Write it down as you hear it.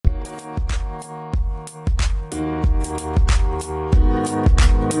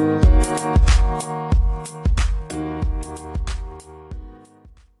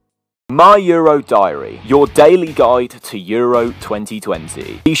My Euro Diary, your daily guide to Euro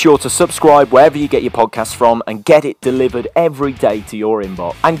 2020. Be sure to subscribe wherever you get your podcasts from and get it delivered every day to your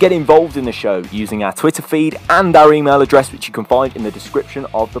inbox. And get involved in the show using our Twitter feed and our email address, which you can find in the description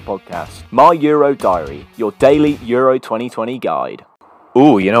of the podcast. My Euro Diary, your daily Euro 2020 guide.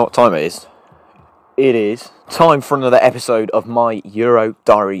 Ooh, you know what time it is? It is time for another episode of my Euro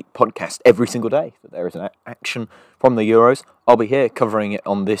Diary podcast. Every single day that there is an action from the Euros, I'll be here covering it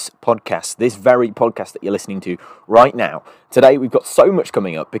on this podcast, this very podcast that you're listening to right now. Today we've got so much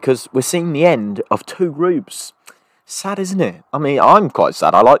coming up because we're seeing the end of two groups. Sad, isn't it? I mean, I'm quite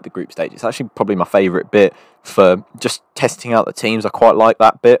sad. I like the group stage. It's actually probably my favourite bit for just testing out the teams. I quite like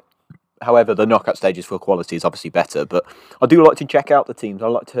that bit. However, the knockout stages for quality is obviously better, but I do like to check out the teams. I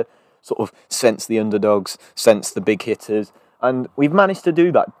like to sort of sense the underdogs, sense the big hitters, and we've managed to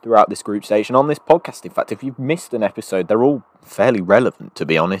do that throughout this group stage and on this podcast. In fact, if you've missed an episode, they're all fairly relevant, to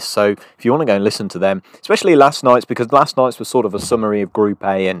be honest, so if you want to go and listen to them, especially last night's, because last night's was sort of a summary of Group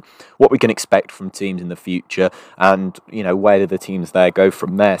A and what we can expect from teams in the future, and, you know, where do the teams there go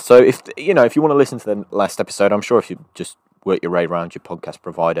from there. So if you want to listen to the last episode, I'm sure if you just work your way around your podcast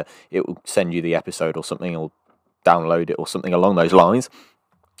provider, it will send you the episode or something, or download it or something along those lines.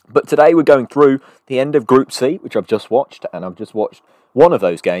 But today we're going through the end of Group C, which I've just watched, and I've just watched one of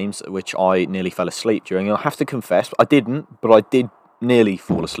those games, which I nearly fell asleep during. And I have to confess, I didn't, but I did nearly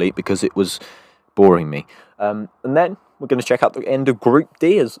fall asleep because it was boring me. And then we're going to check out the end of Group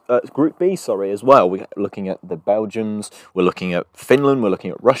B as well. We're looking at the Belgians, we're looking at Finland, we're looking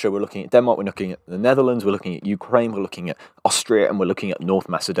at Russia, we're looking at Denmark, we're looking at the Netherlands, we're looking at Ukraine, we're looking at Austria, and we're looking at North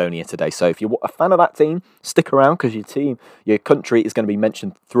Macedonia today. So if you're a fan of that team, stick around, because your country is going to be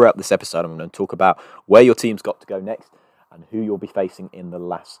mentioned throughout this episode. I'm going to talk about where your team's got to go next and who you'll be facing in the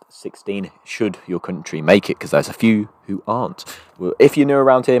last 16 should your country make it, because there's a few who aren't. Well, if you're new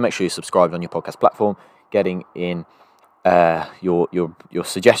around here, make sure you're subscribed on your podcast platform, getting in your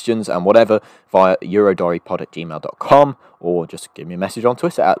suggestions and whatever via eurodiarypod@gmail.com, or just give me a message on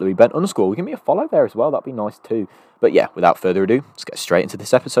Twitter @LouisBent_. Give me a follow there as well, that'd be nice too. But yeah, without further ado, let's get straight into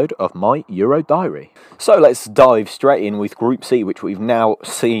this episode of my Euro Diary. So let's dive straight in with Group C, which we've now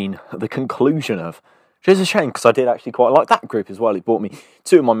seen the conclusion of. Which is a shame, because I did actually quite like that group as well. It brought me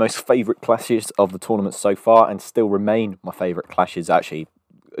two of my most favourite clashes of the tournament so far, and still remain my favourite clashes, actually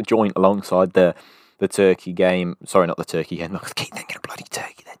joint alongside the Turkey game. Sorry, not the Turkey game. I keep thinking of bloody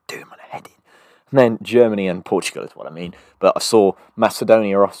Turkey. They're doing my head in. And then Germany and Portugal is what I mean. But I saw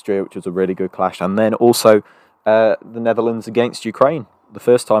Macedonia, Austria, which was a really good clash. And then also the Netherlands against Ukraine. The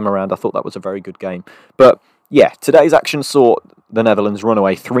first time around, I thought that was a very good game. But yeah, today's action saw the Netherlands run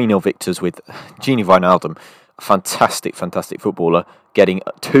away 3-0 victors with Gini Wijnaldum, a fantastic footballer, getting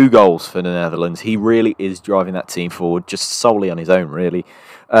 2 goals for the Netherlands. He really is driving that team forward, just solely on his own, really.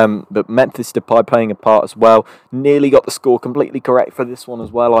 But Memphis Depay playing a part as well. Nearly got the score completely correct for this one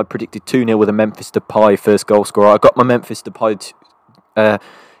as well. I predicted 2-0 with a Memphis Depay first goal scorer. I got my Memphis Depay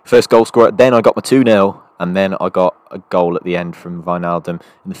first goal scorer. Then I got my 2-0. And then I got a goal at the end from Wijnaldum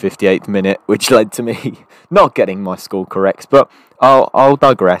in the 58th minute, which led to me not getting my score correct. But I'll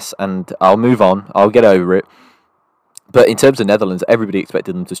digress and I'll move on. I'll get over it. But in terms of Netherlands, everybody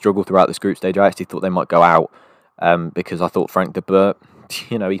expected them to struggle throughout this group stage. I actually thought they might go out because I thought Frank de Boer, he's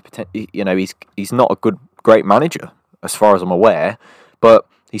not a great manager as far as I'm aware, but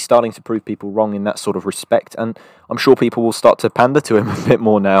he's starting to prove people wrong in that sort of respect, and I'm sure people will start to pander to him a bit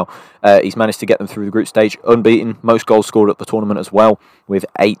more now. He's managed to get them through the group stage unbeaten, most goals scored at the tournament as well, with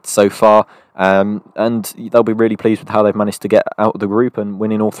 8 so far, and they'll be really pleased with how they've managed to get out of the group and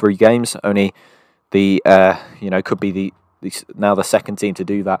winning all 3 games. Only could be now the second team to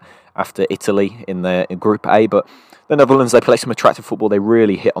do that after Italy in Group A, but the Netherlands, they play some attractive football. They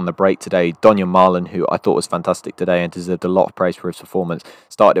really hit on the break today. Donjan Malen, who I thought was fantastic today and deserved a lot of praise for his performance,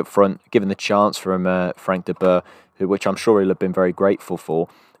 started up front, given the chance from Frank de Boer, which I'm sure he'll have been very grateful for.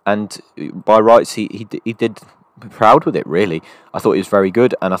 And by rights, he did proud with it, really. I thought he was very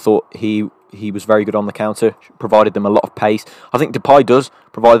good, and I thought he was very good on the counter, provided them a lot of pace. I think Depay does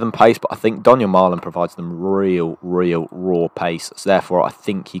provide them pace, but I think Donjan Malen provides them real raw pace. So therefore, I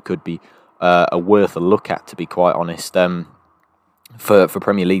think he could be worth a look at, to be quite honest. For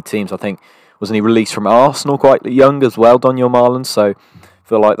Premier League teams, I think, wasn't he released from Arsenal quite young as well, Donjan Malen? So I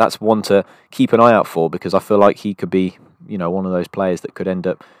feel like that's one to keep an eye out for, because I feel like he could be, one of those players that could end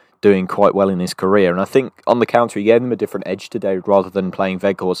up doing quite well in his career. And I think on the counter he gave him a different edge today rather than playing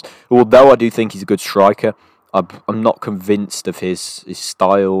Weghorst. Although I do think he's a good striker, I'm not convinced of his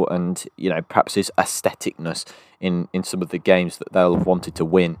style and perhaps his aestheticness in some of the games that they'll have wanted to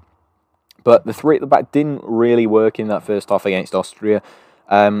win. But the 3 at the back didn't really work in that first half against Austria.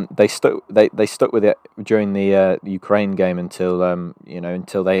 They stuck with it during the Ukraine game until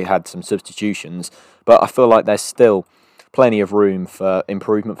until they had some substitutions. But I feel like there's still plenty of room for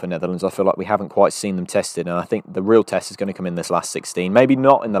improvement for Netherlands. I feel like we haven't quite seen them tested, and I think the real test is going to come in this last 16. Maybe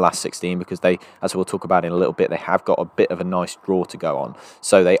not in the last 16 because they, as we'll talk about in a little bit, they have got a bit of a nice draw to go on,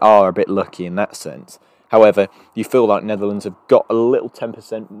 so they are a bit lucky in that sense. However, you feel like Netherlands have got a little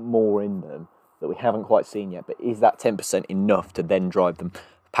 10% more in them that we haven't quite seen yet. But is that 10% enough to then drive them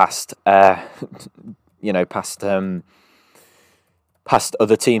past, past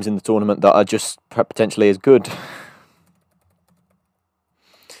other teams in the tournament that are just potentially as good?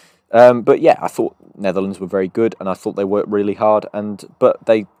 But yeah, I thought Netherlands were very good, and I thought they worked really hard. But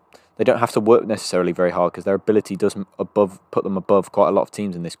they don't have to work necessarily very hard because their ability does put them above quite a lot of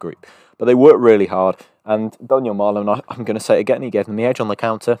teams in this group. But they worked really hard, and Donyell Malen, I'm going to say it again, he gave them the edge on the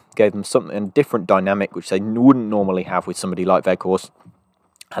counter, gave them something, a different dynamic which they wouldn't normally have with somebody like Weghorst.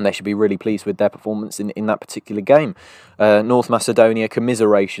 And they should be really pleased with their performance in that particular game. North Macedonia,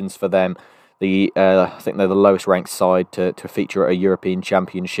 commiserations for them. I think they're the lowest ranked side to feature at a European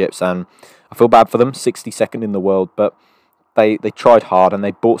Championships, and I feel bad for them, 62nd in the world, but they tried hard and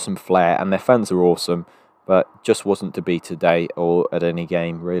they brought some flair, and their fans are awesome, but just wasn't to be today or at any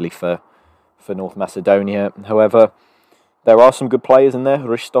game really for North Macedonia. However, there are some good players in there.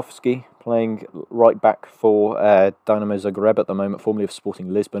 Ristovski playing right back for Dynamo Zagreb at the moment, formerly of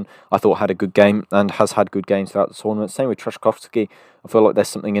Sporting Lisbon. I thought had a good game and has had good games throughout the tournament. Same with Trzaskowski. I feel like there's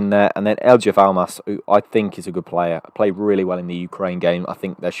something in there. And then Eljif Almas, who I think is a good player, played really well in the Ukraine game. I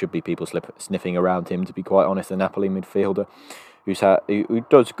think there should be people sniffing around him, to be quite honest. The Napoli midfielder who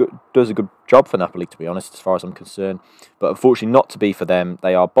does a good job for Napoli, to be honest, as far as I'm concerned. But unfortunately not to be for them.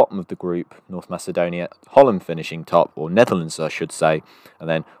 They are bottom of the group, North Macedonia, Holland finishing top, or Netherlands I should say. And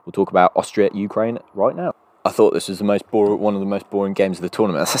then we'll talk about Austria, Ukraine right now. I thought this was one of the most boring games of the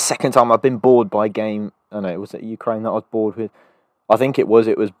tournament. That's the second time I've been bored by a game. I know, was it Ukraine that I was bored with? I think it was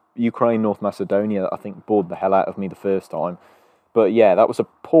Ukraine, North Macedonia that I think bored the hell out of me the first time. But yeah, that was a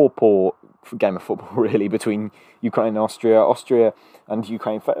poor game of football really between Ukraine and Austria. Austria and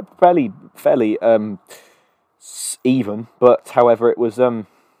Ukraine fairly even, but however it was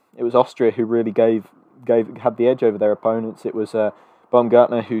Austria who really had the edge over their opponents. It was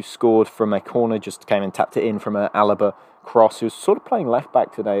Baumgartner who scored from a corner, just came and tapped it in from an Alaba cross, who's sort of playing left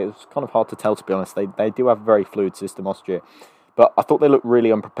back today. It was kind of hard to tell, to be honest. They do have a very fluid system, Austria. But I thought they looked really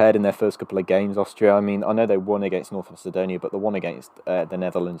unprepared in their first couple of games, Austria. I mean, I know they won against North Macedonia, but the one against the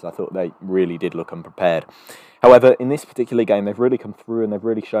Netherlands, I thought they really did look unprepared. However, in this particular game, they've really come through and they've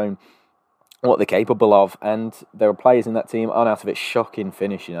really shown what they're capable of. And there are players in that team, Arnautovic, shocking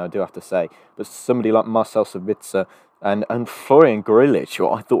finishing, I do have to say. But somebody like Marcel Sabitzer and Florian Grilic, who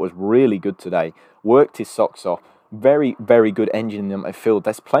I thought was really good today, worked his socks off. Very, very good engine in the midfield.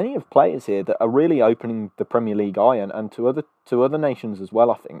 There's plenty of players here that are really opening the Premier League eye and to other nations as well,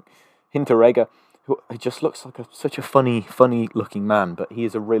 I think. Hinteregger, who just looks like such a funny looking man, but he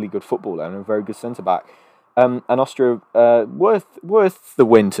is a really good footballer and a very good centre-back. And Austria, worth the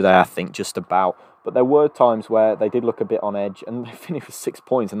win today, I think, just about. But there were times where they did look a bit on edge, and they finished with 6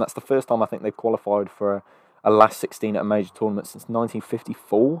 points, and that's the first time I think they've qualified for a last 16 at a major tournament since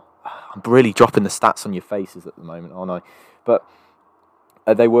 1954. I'm really dropping the stats on your faces at the moment, aren't I? But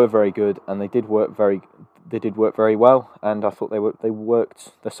they were very good, and they did work very well. And I thought they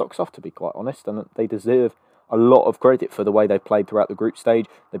worked their socks off, to be quite honest, and they deserve a lot of credit for the way they played throughout the group stage.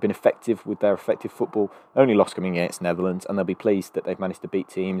 They've been effective with their effective football. Only lost coming against Netherlands, and they'll be pleased that they've managed to beat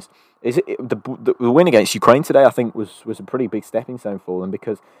teams. The win against Ukraine today, I think, was a pretty big stepping stone for them,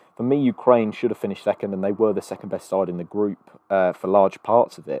 because for me, Ukraine should have finished second, and they were the second best side in the group for large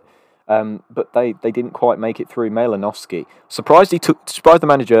parts of it. But they didn't quite make it through. Malinovsky surprised the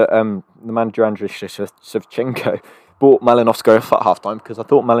manager Andriy Shevchenko brought Malinovsky off at half time, because I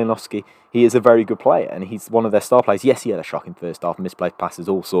thought Malinovsky, he is a very good player and he's one of their star players. Yes, he had a shocking first half, misplaced passes,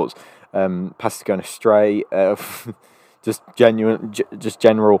 all sorts, passes going astray, just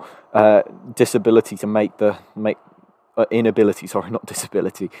general inability to make the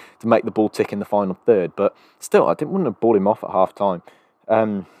ball tick in the final third. But still, wouldn't have brought him off at half time.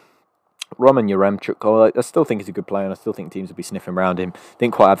 Roman Yaremchuk, I still think he's a good player, and I still think teams will be sniffing around him.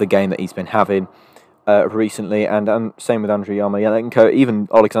 Didn't quite have the game that he's been having recently, and same with Andriy Yarmolenko. Even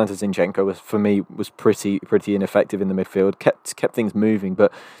Alexander Zinchenko was pretty ineffective in the midfield. Kept things moving,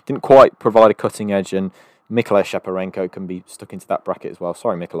 but didn't quite provide a cutting edge. And Mikolai Shaparenko can be stuck into that bracket as well.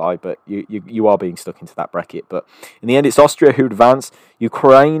 Sorry, Mikolai, but you are being stuck into that bracket. But in the end, it's Austria who advance.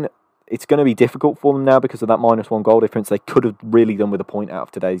 Ukraine, it's going to be difficult for them now because of that -1 goal difference. They could have really done with a point out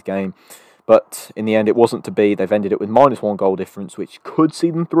of today's game. But in the end, it wasn't to be. They've ended it with -1 goal difference, which could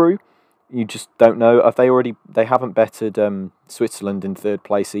see them through. You just don't know. They haven't bettered Switzerland in third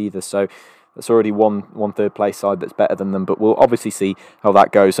place either, so that's already one third place side that's better than them. But we'll obviously see how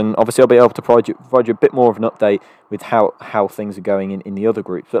that goes, and obviously I'll be able to provide you a bit more of an update with how things are going in the other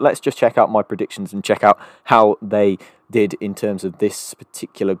groups. But let's just check out my predictions and check out how they did in terms of this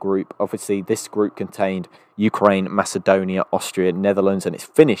particular group. Obviously, this group contained Ukraine, Macedonia, Austria, Netherlands, and it's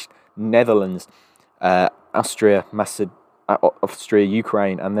finished Netherlands, Austria,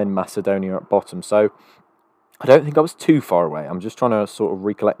 Ukraine, and then Macedonia at bottom. So I don't think I was too far away. I'm just trying to sort of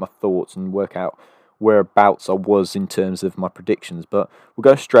recollect my thoughts and work out whereabouts I was in terms of my predictions. But we'll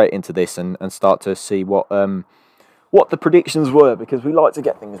go straight into this and start to see what the predictions were, because we like to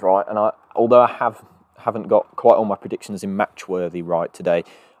get things right. And although I haven't got quite all my predictions in Matchworthy right today,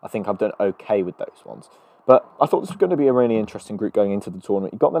 I think I've done okay with those ones. But I thought this was going to be a really interesting group going into the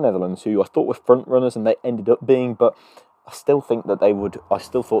tournament. You got the Netherlands, who I thought were front runners, and they ended up being, but I still think that they would. I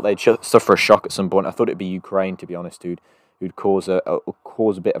still thought they'd suffer a shock at some point. I thought it'd be Ukraine, to be honest, who'd cause a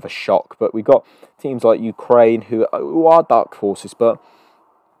bit of a shock. But we got teams like Ukraine who are dark horses. But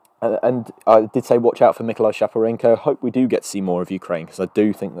and I did say watch out for Mykola Shaparenko. Hope we do get to see more of Ukraine, because I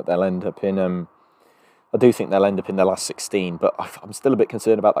do think that they'll end up in. I do think they'll end up in the last 16, but I'm still a bit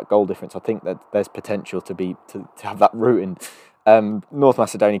concerned about that goal difference. I think that there's potential to have that ruined. North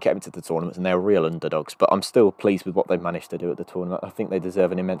Macedonia came into the tournament and they're real underdogs, but I'm still pleased with what they've managed to do at the tournament. I think they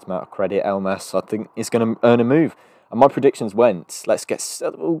deserve an immense amount of credit. Elmas, I think, is going to earn a move. And my predictions went.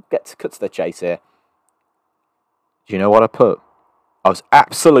 We'll cut to the chase here. Do you know what I put? I was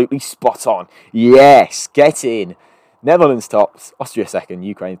absolutely spot on. Yes, get in. Netherlands tops, Austria second,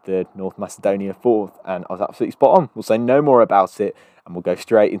 Ukraine third, North Macedonia fourth, and I was absolutely spot on. We'll say no more about it, and we'll go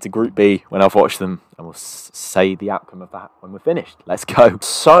straight into Group B when I've watched them, and we'll say the outcome of that when we're finished. Let's go.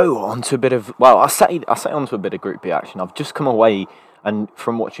 So, onto a bit of, I say onto a bit of Group B action. I've just come away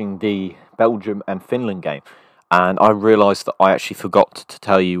from watching the Belgium and Finland game, and I realised that I actually forgot to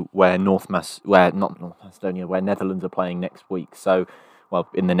tell you where Netherlands are playing next week. So,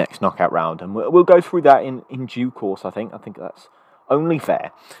 in the next knockout round, and we'll go through that in due course. I think that's only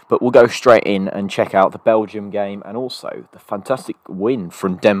fair, but we'll go straight in and check out the Belgium game and also the fantastic win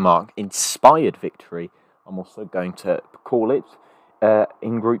from Denmark, inspired victory. I'm also going to call it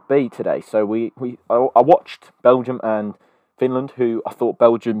in Group B today. So I watched Belgium and Finland, who I thought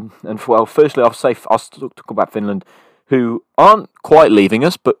Belgium and firstly I'll talk about Finland, who aren't quite leaving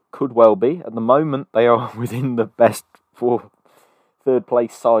us but could well be. At the moment, they are within the best four third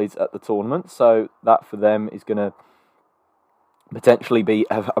place sides at the tournament, so that for them is going to potentially be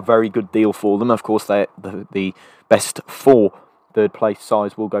a very good deal for them. Of course, the best four third place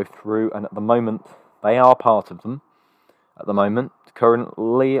sides will go through, and at the moment they are part of them. At the moment,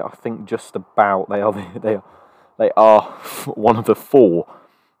 currently, I think just about they are one of the four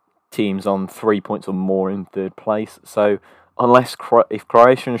teams on 3 points or more in third place. So if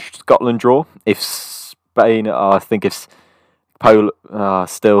Croatia and Scotland draw, if Spain, if Poland,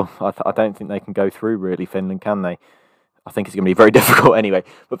 still, I don't think they can go through, really, Finland, can they? I think it's going to be very difficult anyway.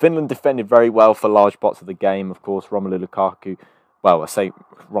 But Finland defended very well for large parts of the game. Of course, Romelu Lukaku,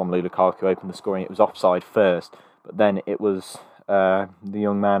 Romelu Lukaku opened the scoring. It was offside first, but then it was the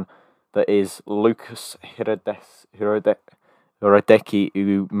young man that is Lucas Hradecky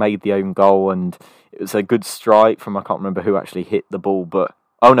who made the own goal, and it was a good strike from, I can't remember who actually hit the ball, but,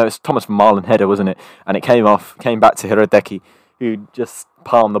 it's Thomas Marlon header, wasn't it? And it came back to Hradecky, who just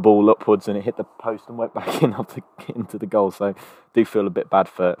palmed the ball upwards and it hit the post and went back into the goal. So I do feel a bit bad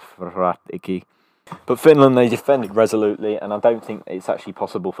for Hradecky. But Finland, they defended resolutely, and I don't think it's actually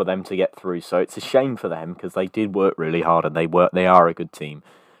possible for them to get through. So it's a shame for them, because they did work really hard, and they are a good team.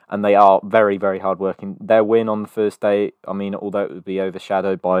 And they are very, very hard-working. Their win on the first day, although it would be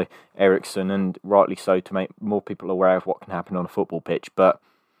overshadowed by Eriksson, and rightly so, to make more people aware of what can happen on a football pitch. But,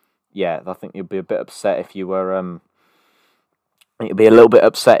 yeah, I think you'd be a bit upset if you were... You'd be a little bit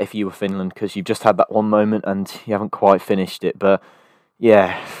upset if you were Finland, because you've just had that one moment and you haven't quite finished it. But,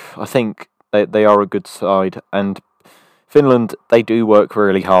 yeah, I think they are a good side. And Finland, they do work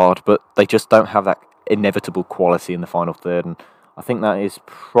really hard, but they just don't have that inevitable quality in the final third. And I think that is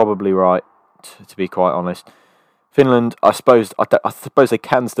probably right, to be quite honest. Finland, I suppose they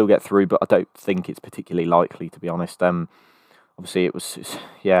can still get through, but I don't think it's particularly likely, to be honest. Obviously,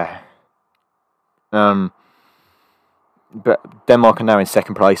 but Denmark are now in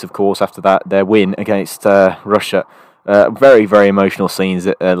second place, of course, after their win against Russia. Very, very emotional scenes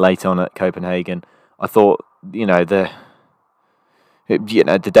late on at Copenhagen. I thought,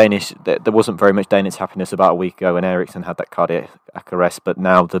 The Danish, there wasn't very much Danish happiness about a week ago when Eriksen had that cardiac arrest, but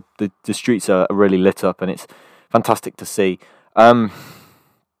now the streets are really lit up and it's fantastic to see. I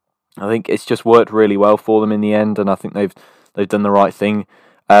think it's just worked really well for them in the end, and I think they've done the right thing.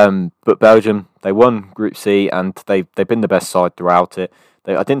 But Belgium, they won Group C, and they've been the best side throughout it.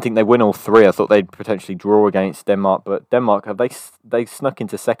 I didn't think they'd win all three. I thought they'd potentially draw against Denmark, but Denmark, they snuck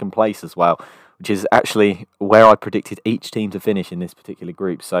into second place as well, which is actually where I predicted each team to finish in this particular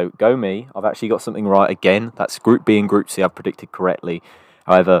group. So go me, I've actually got something right again. That's Group B and Group C I've predicted correctly.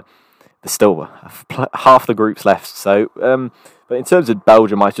 However, there's still half the groups left. So, but in terms of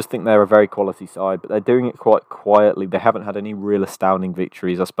Belgium, I just think they're a very quality side, but they're doing it quite quietly. They haven't had any real astounding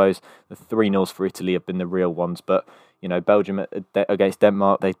victories. I suppose the 3-0s for Italy have been the real ones, but Belgium against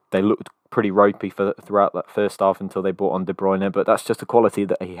Denmark, they looked pretty ropey throughout that first half until they brought on De Bruyne, but that's just a quality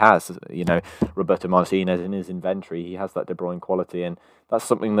that he has. Roberto Martinez in his inventory, he has that De Bruyne quality, and that's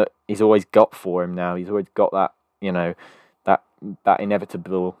something that he's always got for him now. He's always got that, that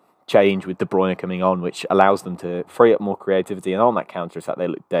inevitable change with De Bruyne coming on, which allows them to free up more creativity, and on that counter-attack they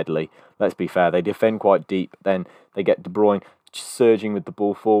look deadly. Let's be fair, they defend quite deep, then they get De Bruyne surging with the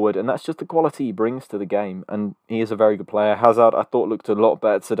ball forward, and that's just the quality he brings to the game, and he is a very good player. Hazard, I thought, looked a lot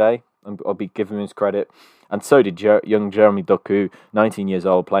better today, and I'll be giving him his credit, and so did young Jeremy Doku, 19 years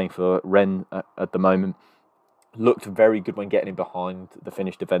old, playing for Rennes at the moment. Looked very good when getting in behind the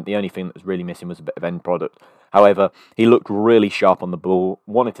finished event. The only thing that was really missing was a bit of end product. However, he looked really sharp on the ball,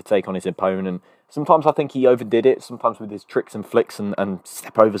 wanted to take on his opponent. Sometimes I think he overdid it, sometimes with his tricks and flicks and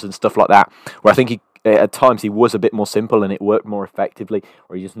step-overs and stuff like that, where I think at times he was a bit more simple and it worked more effectively,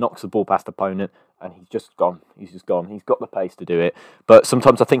 where he just knocks the ball past the opponent and he's just gone. He's got the pace to do it. But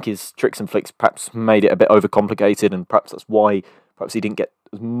sometimes I think his tricks and flicks perhaps made it a bit overcomplicated, and perhaps that's why he didn't get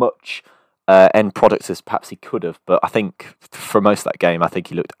as much end products as perhaps he could have. But I think for most of that game, I think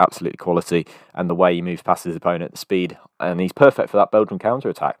he looked absolutely quality, and the way he moves past his opponent, the speed, and he's perfect for that Belgian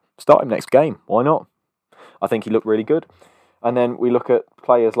counter-attack. Start him next game, why not? I think he looked really good. And then we look at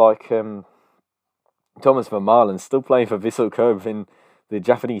players like Thomas Vermaelen, still playing for Vissel Kobe in the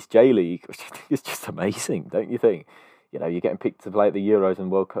Japanese J-League, which I think is just amazing, don't you think? You're getting picked to play at the Euros and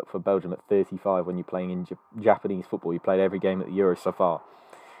World Cup for Belgium at 35 when you're playing in Japanese football. You played every game at the Euros so far.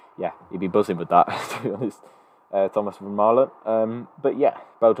 Yeah, he'd be buzzing with that, to be honest, Thomas Vermaelen. But yeah,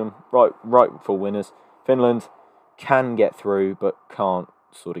 Belgium, rightful winners. Finland can get through, but can't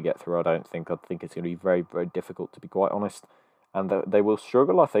sort of get through, I don't think. I think it's going to be very, very difficult, to be quite honest. And they will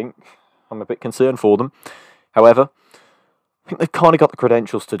struggle, I think. I'm a bit concerned for them. However, I think they've kind of got the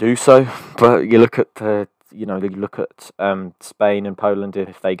credentials to do so. But you look at Spain and Poland.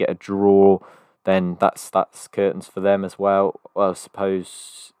 If they get a draw, then that's curtains for them as well. I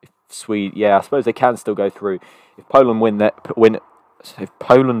suppose I suppose they can still go through. If Poland if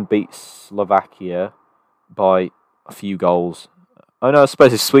Poland beats Slovakia by a few goals. Oh no, I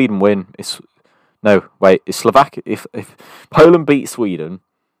suppose if Sweden win, it's Slovakia. If Poland beat Sweden,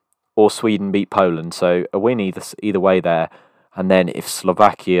 or Sweden beat Poland, so a win either way there, and then if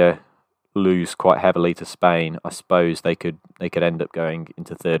Slovakia lose quite heavily to Spain, I suppose they could end up going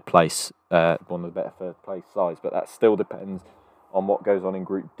into third place, one of the better third place sides. But that still depends on what goes on in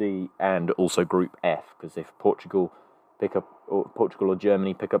Group D and also Group F, because if Portugal or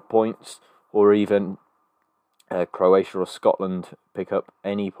Germany pick up points, or even Croatia or Scotland pick up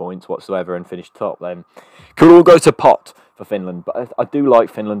any points whatsoever and finish top, then could all go to pot for Finland. But I do like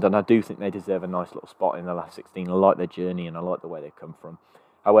Finland, and I do think they deserve a nice little spot in the last 16. I like their journey, and I like the way they've come from.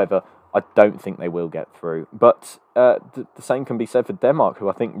 However, I don't think they will get through. But the same can be said for Denmark, who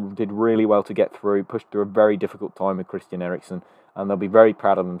I think did really well to get through, pushed through a very difficult time with Christian Eriksen, and they'll be very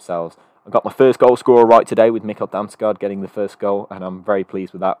proud of themselves. I got my first goal scorer right today with Mikkel Damsgaard getting the first goal, and I'm very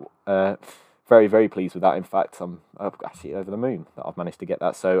pleased with that. Very, very pleased with that. In fact, I'm actually over the moon that I've managed to get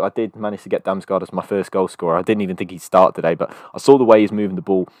that. So I did manage to get Damsgaard as my first goal scorer. I didn't even think he'd start today, but I saw the way he's moving the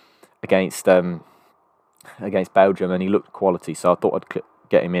ball against Belgium, and he looked quality, so I thought I'd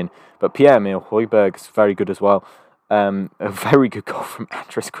get him in. But Pierre-Emile Højbjerg is very good as well. A very good goal from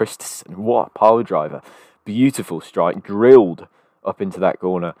Andreas Christensen. What a power driver. Beautiful strike, drilled up into that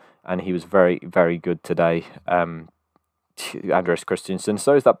corner, and he was very, very good today. Andreas Christensen.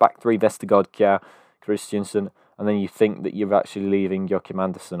 So is that back three, Vestergaard, Kjær, Christensen, and then you think that you're actually leaving Joachim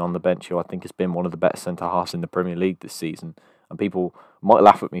Andersen on the bench, who I think has been one of the better centre-halves in the Premier League this season. And people might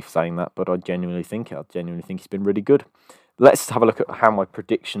laugh at me for saying that, but I genuinely think it. I genuinely think he's been really good. Let's have a look at how my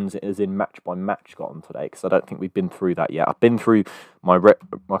predictions as in match by match got on today, because I don't think we've been through that yet. I've been through my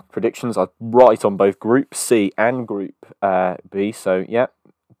predictions. I'm right on both Group C and Group B, so yeah,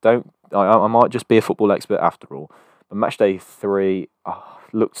 I might just be a football expert after all. But match day 3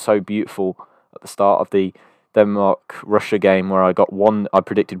 looked so beautiful at the start of the Denmark-Russia game where I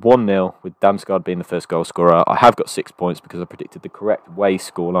predicted 1-0 with Damsgaard being the first goal scorer. I have got 6 points because I predicted the correct way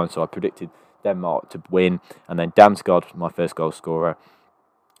scoreline, so I predicted Denmark to win, and then Damsgaard, my first goal scorer.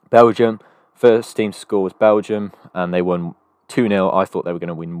 Belgium, first team to score was Belgium, and they won 2-0. I thought they were going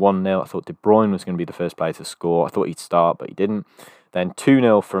to win 1-0. I thought De Bruyne was going to be the first player to score. I thought he'd start, but he didn't. Then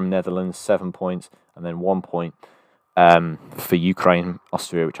 2-0 from Netherlands, 7 points, and then 1 point for Ukraine,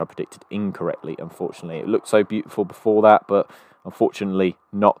 Austria, which I predicted incorrectly, unfortunately. It looked so beautiful before that, but unfortunately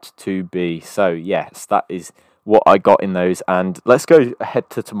not to be. So, yes, that is what I got in those. And let's go ahead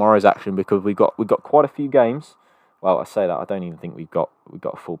to tomorrow's action, because we got quite a few games. Well, I say that, I don't even think we've got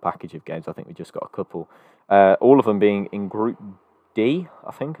a full package of games. I think we just got a couple. All of them being in Group D,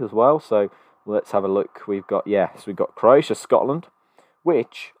 I think, as well. So let's have a look. We've got Croatia, Scotland,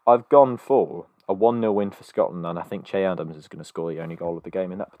 which I've gone for a 1-0 win for Scotland, and I think Che Adams is going to score the only goal of the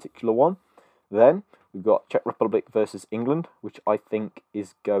game in that particular one. Then we've got Czech Republic versus England, which I think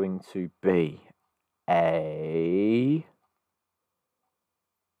is going to be a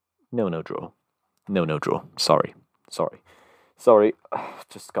 0-0 draw. 0-0 draw. Sorry.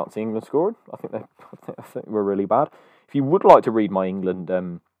 Just can't see England scoring. I think we're really bad. If you would like to read my England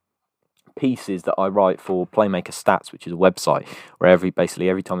pieces that I write for Playmaker Stats, which is a website where every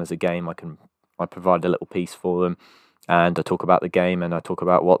time there's a game, I provide a little piece for them, and I talk about the game, and I talk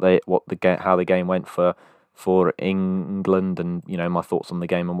about how the game went for England, and my thoughts on the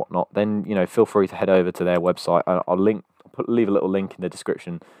game and whatnot. Then feel free to head over to their website. I'll leave a little link in the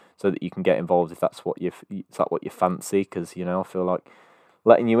description so that you can get involved if that's what you fancy. Because I feel like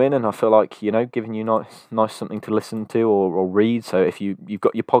letting you in, and I feel like giving you nice something to listen to or read. So if you've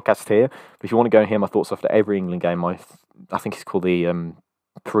got your podcast here, but if you want to go and hear my thoughts after every England game, I think it's called the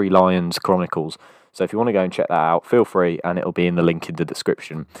Pre-Lions Chronicles. So if you want to go and check that out, feel free, and it'll be in the link in the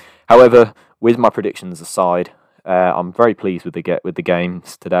description. However, with my predictions aside, I'm very pleased with the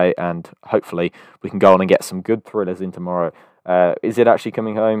games today, and hopefully we can go on and get some good thrillers in tomorrow. Is it actually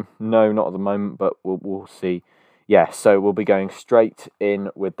coming home? No, not at the moment, but we'll see. Yeah, so we'll be going straight in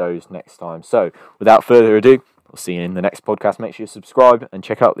with those next time. So without further ado, I'll see you in the next podcast. Make sure you subscribe and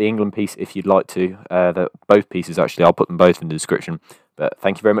check out the England piece if you'd like to. Both pieces, actually, I'll put them both in the description. But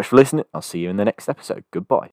thank you very much for listening. I'll see you in the next episode. Goodbye.